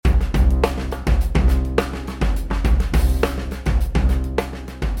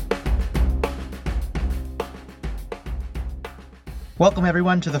Welcome,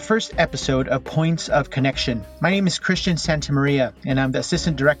 everyone, to the first episode of Points of Connection. My name is Christian Santamaria, and I'm the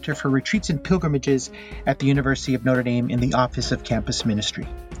Assistant Director for Retreats and Pilgrimages at the University of Notre Dame in the Office of Campus Ministry.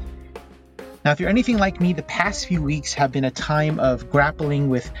 Now, if you're anything like me, the past few weeks have been a time of grappling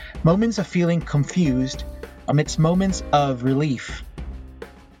with moments of feeling confused amidst moments of relief,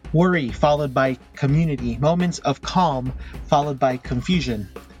 worry followed by community, moments of calm followed by confusion.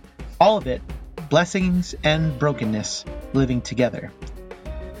 All of it, blessings and brokenness living together.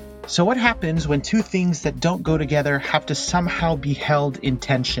 So what happens when two things that don't go together have to somehow be held in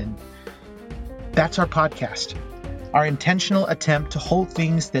tension? That's our podcast, our intentional attempt to hold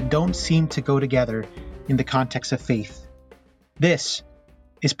things that don't seem to go together in the context of faith. This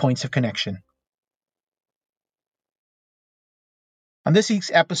is Points of Connection. On this week's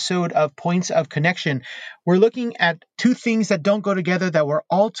episode of Points of Connection, we're looking at two things that don't go together that we're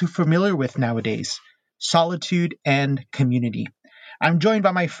all too familiar with nowadays: solitude and community. I'm joined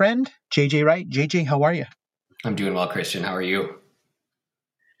by my friend, JJ Wright. JJ, how are you? I'm doing well, Christian. How are you?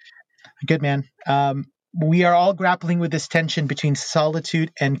 Good, man. We are all grappling with this tension between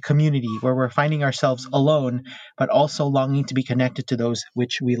solitude and community, where we're finding ourselves alone, but also longing to be connected to those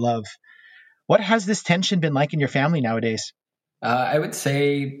which we love. What has this tension been like in your family nowadays? I would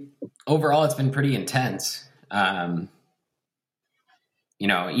say overall it's been pretty intense.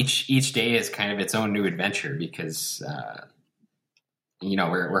 Each day is kind of its own new adventure because,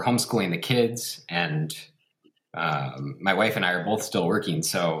 we're homeschooling the kids, and my wife and I are both still working.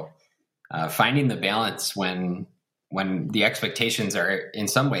 So finding the balance when the expectations are in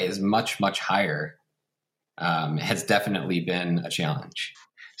some ways much, much higher has definitely been a challenge.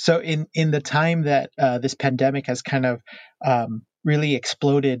 So in the time that this pandemic has kind of really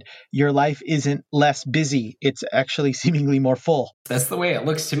exploded, your life isn't less busy. It's actually seemingly more full. That's the way it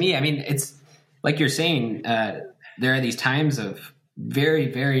looks to me. I mean, it's like you're saying, there are these times of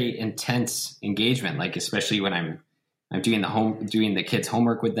very, very intense engagement, like especially when I'm doing the kids'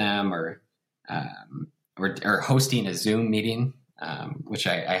 homework with them, or hosting a Zoom meeting, which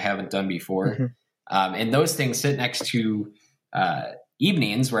I haven't done before. Mm-hmm. And those things sit next to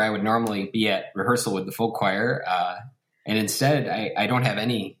evenings where I would normally be at rehearsal with the folk choir. And instead I don't have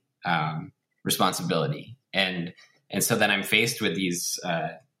any responsibility. And so then I'm faced with these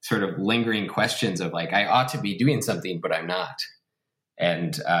sort of lingering questions of like, I ought to be doing something, but I'm not.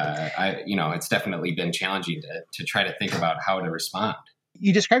 And it's definitely been challenging to try to think about how to respond.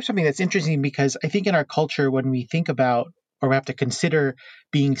 You described something that's interesting, because I think in our culture, when we think about, or we have to consider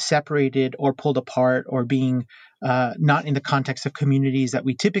being separated or pulled apart or being not in the context of communities that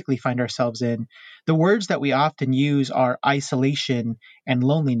we typically find ourselves in, the words that we often use are isolation and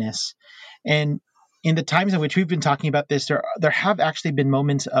loneliness. And in the times in which we've been talking about this, there have actually been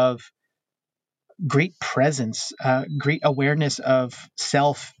moments of great presence, great awareness of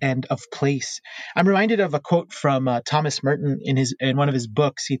self and of place. I'm reminded of a quote from Thomas Merton in one of his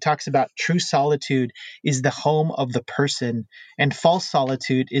books. He talks about true solitude is the home of the person, and false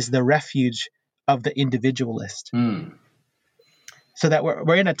solitude is the refuge of the individualist. So that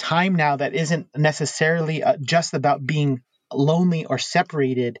we're in a time now that isn't necessarily just about being lonely or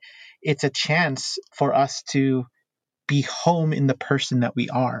separated. It's a chance for us to be home in the person that we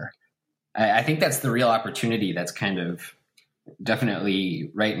are. I think that's the real opportunity that's kind of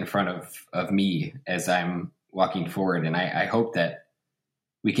definitely right in front of me as I'm walking forward. And I hope that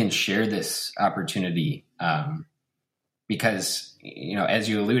we can share this opportunity because, as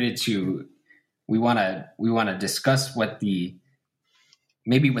you alluded to, we want to discuss what the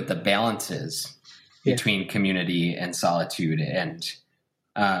balance is between community and solitude. And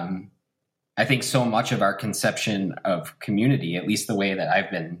I think so much of our conception of community, at least the way that I've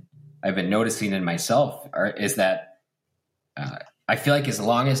been noticing in myself, is that I feel like as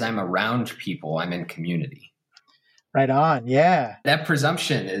long as I'm around people, I'm in community. Right on, yeah. That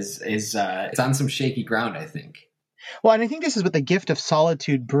presumption is it's on some shaky ground, I think. Well, and I think this is what the gift of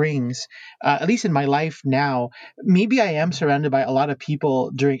solitude brings, at least in my life now. Maybe I am surrounded by a lot of people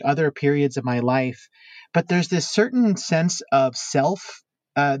during other periods of my life, but there's this certain sense of self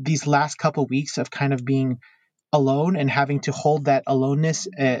these last couple weeks of kind of being alone and having to hold that aloneness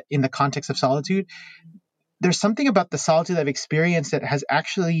in the context of solitude. There's something about the solitude I've experienced that has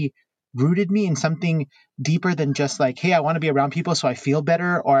actually rooted me in something deeper than just like, hey, I want to be around people so I feel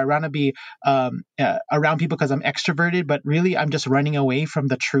better, or I want to be around people because I'm extroverted, but really I'm just running away from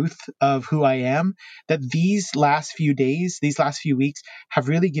the truth of who I am. That these last few days, these last few weeks have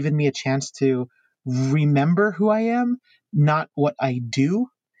really given me a chance to remember who I am, not what I do.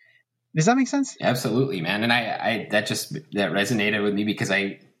 Does that make sense? Absolutely, man. And that resonated with me because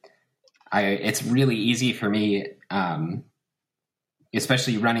it's really easy for me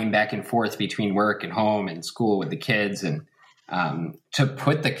especially running back and forth between work and home and school with the kids, and to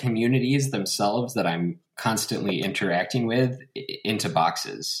put the communities themselves that I'm constantly interacting with into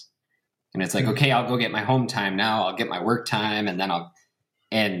boxes. And it's like, okay, I'll go get my home time now, I'll get my work time, and then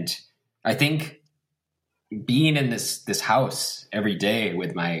and I think being in this house every day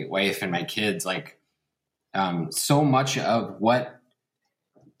with my wife and my kids, like so much of what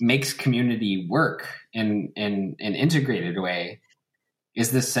makes community work in an integrated way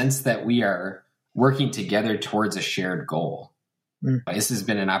is the sense that we are working together towards a shared goal. This has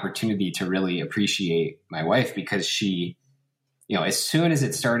been an opportunity to really appreciate my wife, because she, as soon as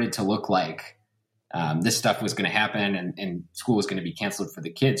it started to look like this stuff was going to happen and school was going to be canceled for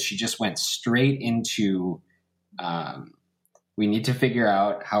the kids, she just went straight into, we need to figure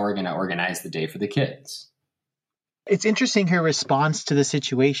out how we're going to organize the day for the kids. It's interesting, her response to the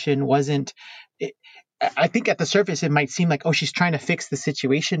situation wasn't, I think at the surface, it might seem like, oh, she's trying to fix the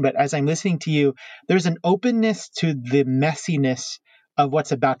situation. But as I'm listening to you, there's an openness to the messiness of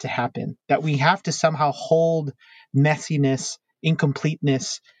what's about to happen, that we have to somehow hold messiness,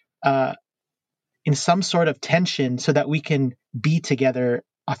 incompleteness, in some sort of tension so that we can be together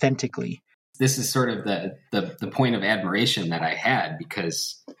authentically. This is sort of the point of admiration that I had,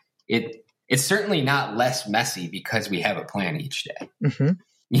 because it's certainly not less messy because we have a plan each day. Mm-hmm.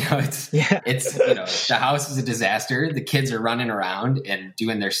 It's the house is a disaster. The kids are running around and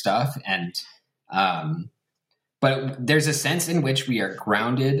doing their stuff. And, but there's a sense in which we are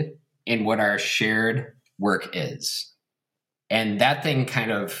grounded in what our shared work is. And that thing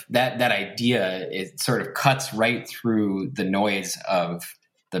kind of, that idea, it sort of cuts right through the noise of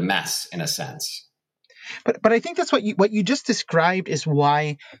the mess in a sense. But I think that's what you just described is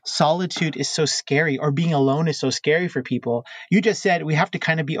why solitude is so scary, or being alone is so scary for people. You just said we have to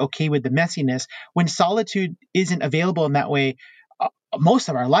kind of be okay with the messiness. When solitude isn't available in that way, most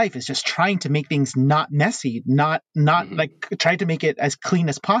of our life is just trying to make things not messy, not like try to make it as clean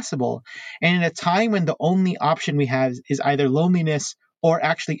as possible. And in a time when the only option we have is either loneliness or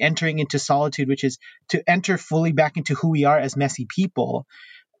actually entering into solitude, which is to enter fully back into who we are as messy people,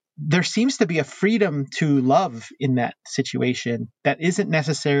 there seems to be a freedom to love in that situation that isn't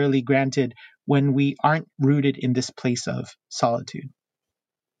necessarily granted when we aren't rooted in this place of solitude.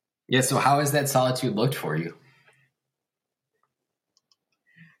 Yeah. So how has that solitude looked for you?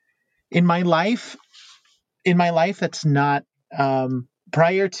 In my life, that's not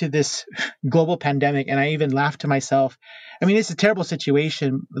prior to this global pandemic. And I even laughed to myself. I mean, it's a terrible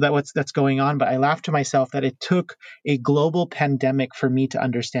situation that's going on, but I laughed to myself that it took a global pandemic for me to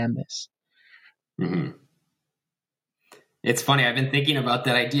understand this. Mm-hmm. It's funny. I've been thinking about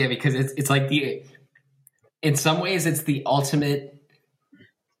that idea because it's like in some ways it's the ultimate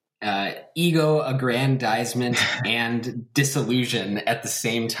ego aggrandizement and disillusion at the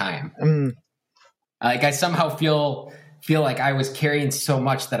same time. Like I somehow feel like I was carrying so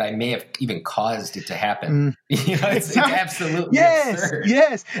much that I may have even caused it to happen. It's absolutely absurd.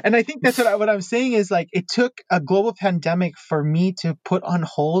 Yes. And I think that's what I'm saying is, like, it took a global pandemic for me to put on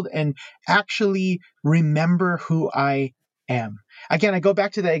hold and actually remember who I am. Again, I go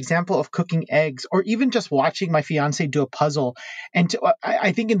back to the example of cooking eggs, or even just watching my fiance do a puzzle. And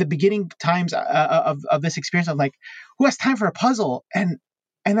I think in the beginning times of this experience, I'm like, who has time for a puzzle? And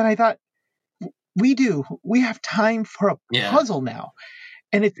then I thought, we do. We have time for a puzzle now.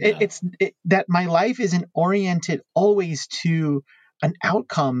 And it's that my life isn't oriented always to an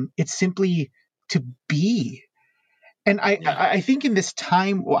outcome. It's simply to be. And I think in this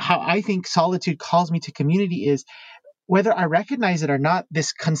time, how I think solitude calls me to community is, whether I recognize it or not,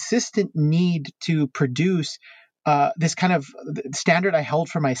 this consistent need to produce this kind of standard I held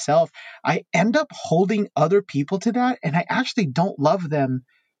for myself, I end up holding other people to that. And I actually don't love them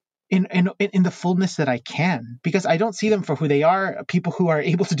in the fullness that I can, because I don't see them for who they are, people who are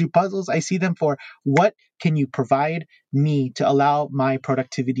able to do puzzles. I see them for what can you provide me to allow my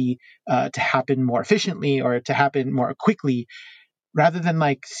productivity to happen more efficiently or to happen more quickly, rather than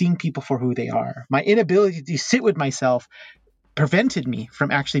like seeing people for who they are. My inability to sit with myself prevented me from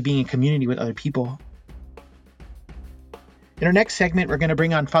actually being in community with other people. In our next segment, we're going to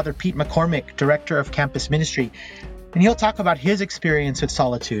bring on Father Pete McCormick, Director of Campus Ministry, and he'll talk about his experience with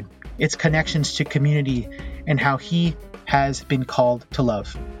solitude, its connections to community, and how he has been called to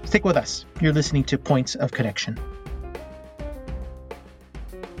love. Stick with us. You're listening to Points of Connection.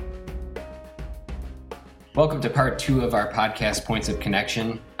 Welcome to part 2 of our podcast, Points of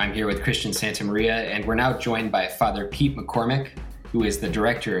Connection. I'm here with Christian Santamaria, and we're now joined by Father Pete McCormick, who is the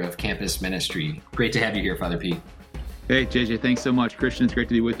Director of Campus Ministry. Great to have you here, Father Pete. Hey, JJ, thanks so much. Christian, it's great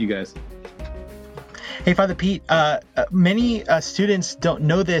to be with you guys. Hey, Father Pete, many students don't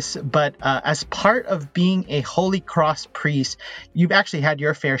know this, but as part of being a Holy Cross priest, you've actually had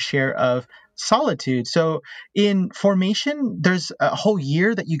your fair share of solitude. So in formation, there's a whole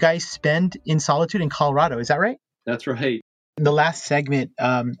year that you guys spend in solitude in Colorado. Is that right? That's right. In the last segment,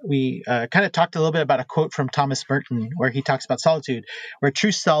 we kind of talked a little bit about a quote from Thomas Merton, where he talks about solitude, where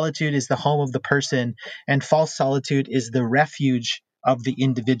true solitude is the home of the person and false solitude is the refuge of the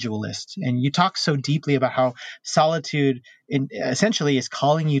individualist. And you talk so deeply about how solitude essentially is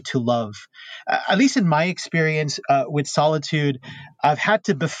calling you to love. At least in my experience with solitude, I've had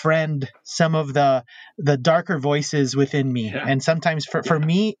to befriend some of the darker voices within me. Yeah. And sometimes for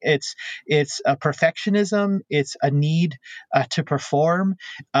me, it's a perfectionism, it's a need to perform,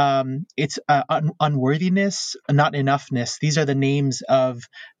 it's unworthiness, not enoughness. These are the names of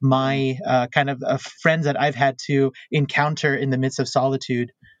my kind of friends that I've had to encounter in the midst of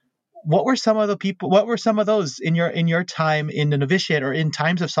solitude. What were some of those in your time in the novitiate or in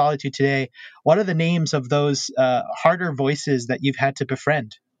times of solitude today? What are the names of those harder voices that you've had to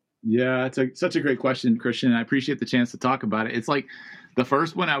befriend? Yeah, it's such a great question, Christian. I appreciate the chance to talk about it. It's like the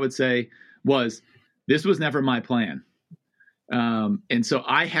first one I would say was, this was never my plan. And so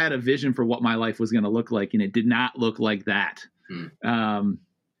I had a vision for what my life was going to look like, and it did not look like that. And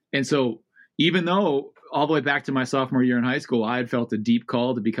so even though all the way back to my sophomore year in high school, I had felt a deep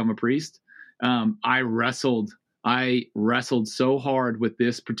call to become a priest, I wrestled so hard with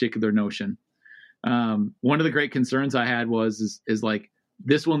this particular notion. One of the great concerns I had is like,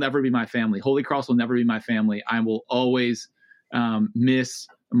 this will never be my family. Holy Cross will never be my family. I will always miss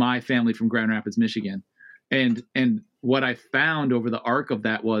my family from Grand Rapids, Michigan. And what I found over the arc of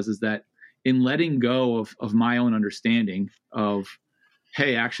that is that in letting go of my own understanding of,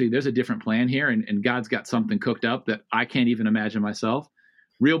 hey, actually, there's a different plan here, and God's got something cooked up that I can't even imagine myself,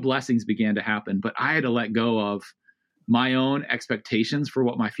 real blessings began to happen. But I had to let go of my own expectations for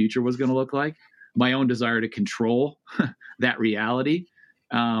what my future was going to look like, my own desire to control that reality,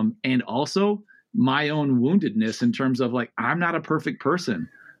 and also my own woundedness in terms of, like, I'm not a perfect person.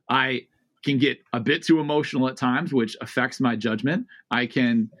 I can get a bit too emotional at times, which affects my judgment. I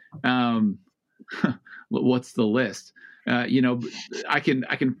can, what's the list? I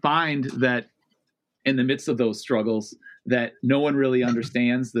can find that in the midst of those struggles that no one really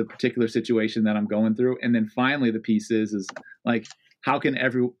understands the particular situation that I'm going through. And then finally the piece is like, how can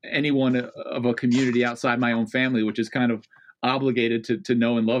anyone of a community outside my own family, which is kind of obligated to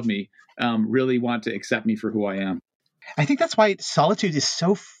know and love me, really want to accept me for who I am? I think that's why solitude is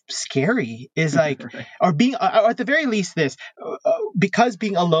so scary, is like, right. Or at the very least because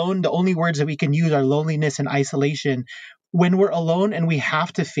being alone, the only words that we can use are loneliness and isolation. When we're alone and we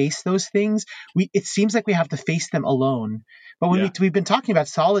have to face those things, it seems like we have to face them alone. But when we've been talking about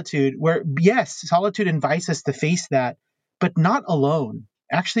solitude, where yes, solitude invites us to face that, but not alone,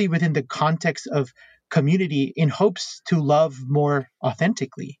 actually within the context of community in hopes to love more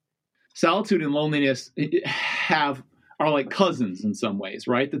authentically. Solitude and loneliness are like cousins in some ways,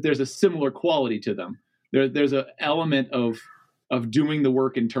 right? That there's a similar quality to them. There's an element of doing the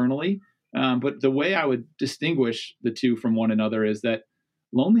work internally. But the way I would distinguish the two from one another is that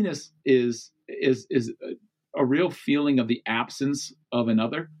loneliness is a real feeling of the absence of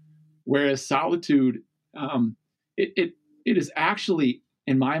another, whereas solitude, it is actually,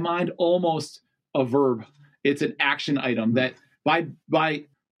 in my mind, almost a verb. It's an action item that by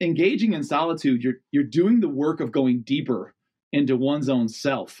engaging in solitude, you're doing the work of going deeper into one's own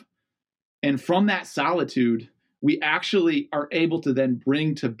self. And from that solitude, we actually are able to then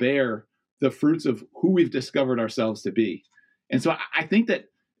bring to bear the fruits of who we've discovered ourselves to be. And so I think that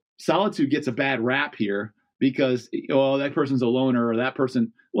solitude gets a bad rap here because, that person's a loner, or that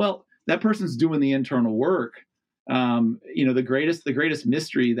person's doing the internal work. The greatest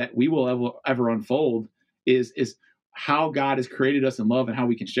mystery that we will ever unfold is how God has created us in love and how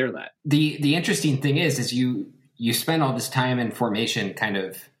we can share that. The interesting thing is you spend all this time in formation, kind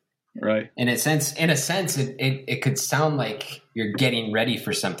of, right. In a sense, it could sound like you're getting ready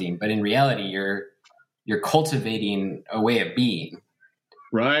for something, but in reality, you're cultivating a way of being.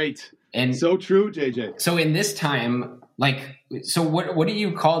 Right. And so true, JJ. So in this time, what are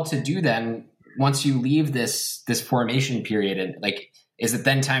you called to do then once you leave this formation period? And is it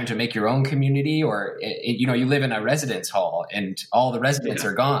then time to make your own community, or you live in a residence hall and all the residents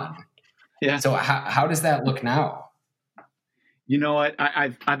are gone? Yeah. So how does that look now? You know what?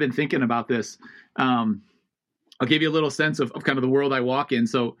 I've been thinking about this. I'll give you a little sense of kind of the world I walk in.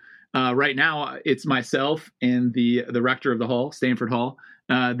 So right now, it's myself and the rector of the hall, Stanford Hall,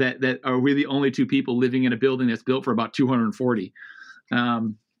 that are really the only two people living in a building that's built for about 240.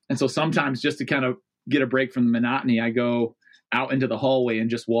 And so sometimes, just to kind of get a break from the monotony, I go out into the hallway and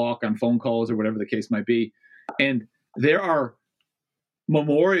just walk on phone calls or whatever the case might be. And there are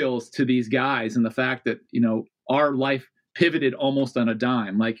memorials to these guys and the fact that, our life pivoted almost on a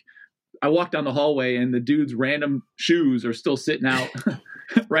dime. Like, I walk down the hallway and the dude's random shoes are still sitting out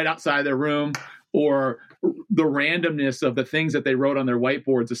right outside their room, or the randomness of the things that they wrote on their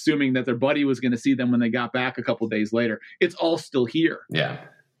whiteboards, assuming that their buddy was going to see them when they got back a couple of days later. It's all still here. Yeah.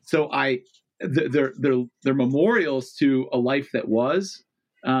 So they're memorials to a life that was,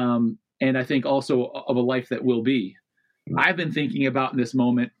 and I think also of a life that will be. I've been thinking about in this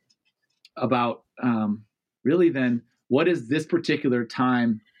moment about really then, what is this particular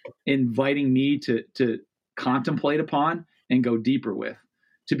time inviting me to contemplate upon and go deeper with,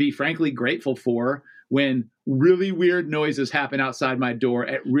 to be frankly grateful for when really weird noises happen outside my door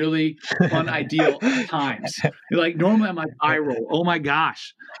at really unideal times. Like, normally I'm like, eye roll, oh my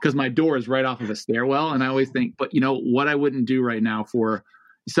gosh, because my door is right off of a stairwell. And I always think, but what I wouldn't do right now for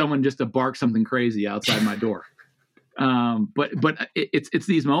someone just to bark something crazy outside my door. But it's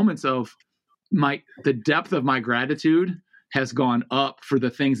these moments of the depth of my gratitude has gone up for the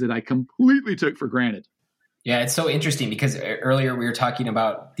things that I completely took for granted. Yeah, it's so interesting because earlier we were talking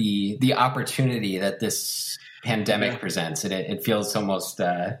about the opportunity that this pandemic presents, and it feels almost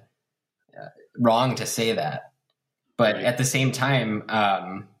wrong to say that. But at the same time,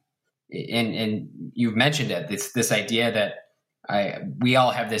 and you've mentioned it, this idea that we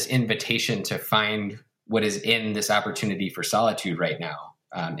all have this invitation to find what is in this opportunity for solitude right now,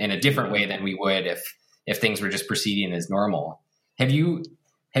 in a different way than we would if things were just proceeding as normal. Have you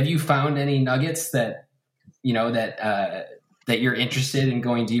found any nuggets that that you're interested in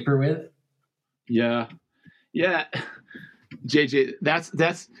going deeper with? Yeah. JJ, that's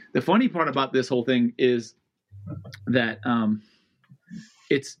the funny part about this whole thing is that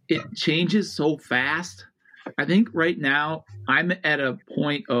it changes so fast. I think right now I'm at a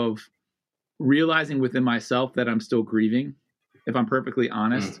point of realizing within myself that I'm still grieving, if I'm perfectly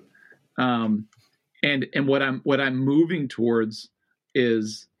honest. And what I'm moving towards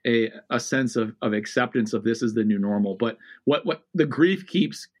is a sense of acceptance of this is the new normal. But what the grief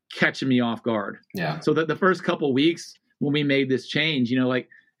keeps catching me off guard. Yeah. So that the first couple of weeks when we made this change, like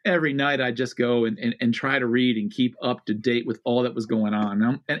every night I just go and try to read and keep up to date with all that was going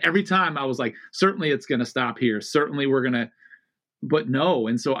on. And every time I was like, certainly it's going to stop here. Certainly we're going to, but no.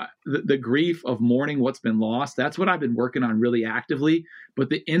 And so the grief of mourning what's been lost, that's what I've been working on really actively. But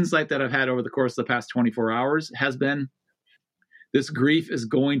the insight that I've had over the course of the past 24 hours has been this grief is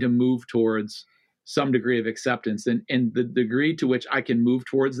going to move towards some degree of acceptance, and the degree to which I can move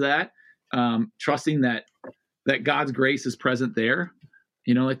towards that, trusting that God's grace is present there.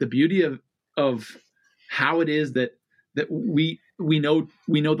 Like the beauty of how it is that we know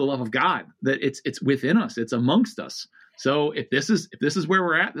the love of God, that it's within us, it's amongst us. So if this is where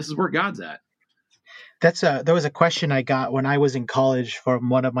we're at, this is where God's at. There was a question I got when I was in college from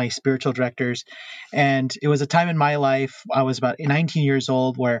one of my spiritual directors. And it was a time in my life, I was about 19 years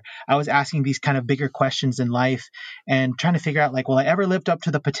old, where I was asking these kind of bigger questions in life and trying to figure out, like, will I ever live up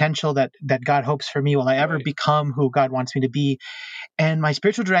to the potential that God hopes for me? Will I ever become who God wants me to be? And my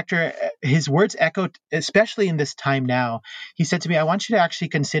spiritual director, his words echoed, especially in this time now. He said to me, I want you to actually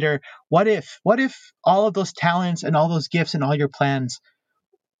consider, what if all of those talents and all those gifts and all your plans,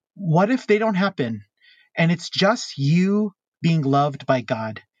 what if they don't happen? And it's just you being loved by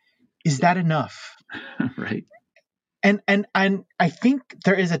God. Is that enough? Right. And I think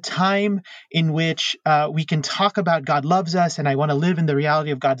there is a time in which we can talk about God loves us, and I want to live in the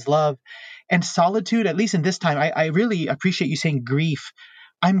reality of God's love. And solitude, at least in this time, I really appreciate you saying grief.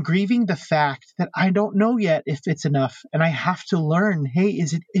 I'm grieving the fact that I don't know yet if it's enough, and I have to learn, hey,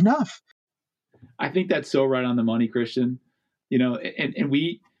 is it enough? I think that's so right on the money, Christian. And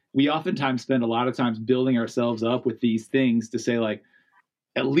we oftentimes spend a lot of times building ourselves up with these things to say, like,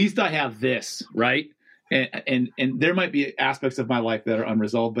 at least I have this, right? And there might be aspects of my life that are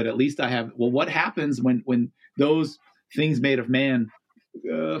unresolved, but at least I have. Well, what happens when those things made of man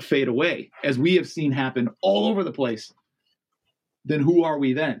fade away, as we have seen happen all over the place? Then who are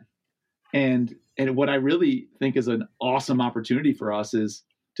we then? And what I really think is an awesome opportunity for us is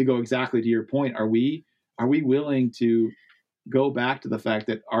to go exactly to your point. Are we willing to go back to the fact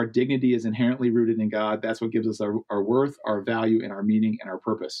that our dignity is inherently rooted in God? That's what gives us our worth, our value, and our meaning and our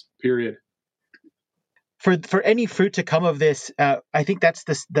purpose, period. For any fruit to come of this, I think that's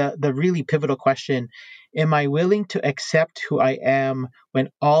the really pivotal question. Am I willing to accept who I am when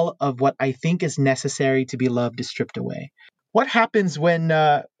all of what I think is necessary to be loved is stripped away? What happens when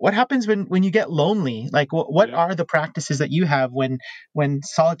you get lonely? Like, what are the practices that you have when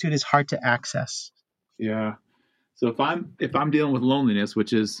solitude is hard to access? Yeah. So if I'm dealing with loneliness,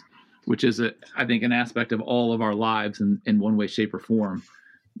 which is I think an aspect of all of our lives in one way, shape, or form,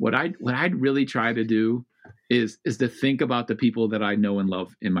 what I'd really try to do is to think about the people that I know and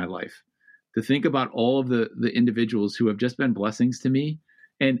love in my life, to think about all of the individuals who have just been blessings to me,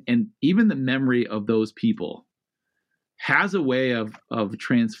 and even the memory of those people has a way of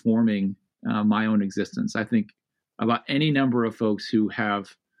transforming my own existence. I think about any number of folks who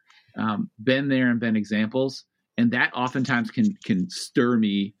have been there and been examples, and that oftentimes can stir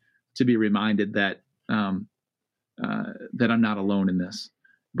me to be reminded that that I'm not alone in this.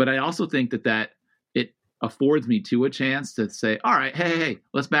 But I also think that it affords me a chance to say, all right, hey,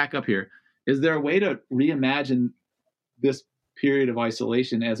 let's back up here. Is there a way to reimagine this period of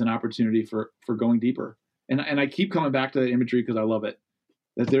isolation as an opportunity for going deeper? And I keep coming back to that imagery because I love it.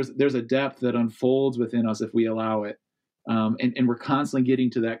 That there's a depth that unfolds within us if we allow it, and we're constantly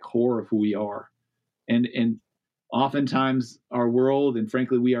getting to that core of who we are. And oftentimes our world, and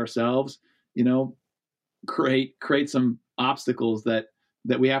frankly we ourselves, create some obstacles that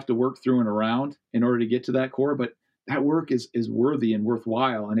we have to work through and around in order to get to that core. But that work is worthy and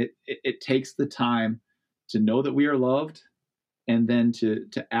worthwhile, and it takes the time to know that we are loved, and then to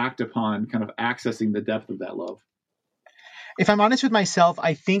act upon kind of accessing the depth of that love. If I'm honest with myself,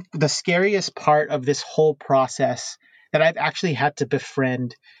 I think the scariest part of this whole process that I've actually had to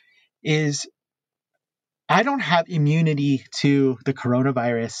befriend is I don't have immunity to the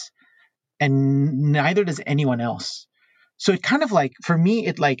coronavirus, and neither does anyone else. So it kind of for me,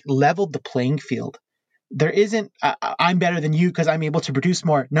 it leveled the playing field. There isn't, I'm better than you because I'm able to produce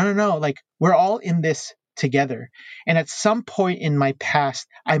more. No. We're all in this together. And at some point in my past,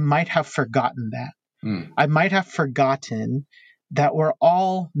 I might have forgotten that. I might have forgotten that we're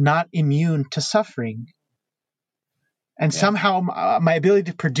all not immune to suffering. And somehow my ability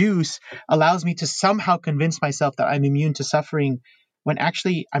to produce allows me to somehow convince myself that I'm immune to suffering when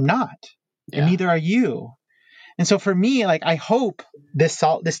actually I'm not. And neither are you. And so for me, I hope this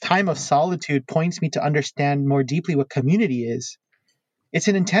time of solitude points me to understand more deeply what community is. It's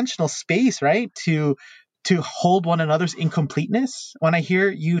an intentional space, right? To hold one another's incompleteness. When I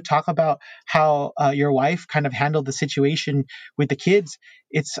hear you talk about how your wife kind of handled the situation with the kids,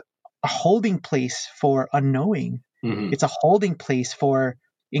 it's a holding place for unknowing. Mm-hmm. It's a holding place for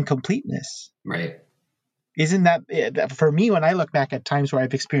incompleteness. Right. Isn't that, for me, when I look back at times where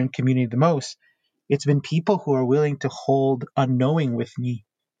I've experienced community the most, it's been people who are willing to hold unknowing with me.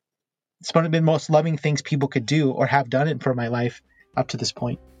 It's one of the most loving things people could do, or have done it for my life up to this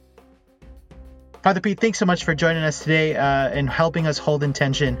point. Father Pete, thanks so much for joining us today and helping us hold in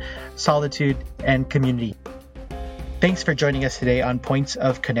tension solitude and community. Thanks for joining us today on Points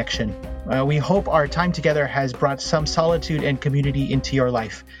of Connection. We hope our time together has brought some solitude and community into your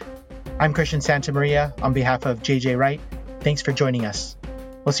life. I'm Christian Santamaria on behalf of JJ Wright. Thanks for joining us.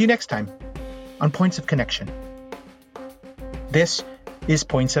 We'll see you next time on Points of Connection. This is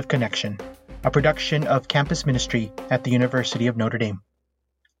Points of Connection, a production of Campus Ministry at the University of Notre Dame.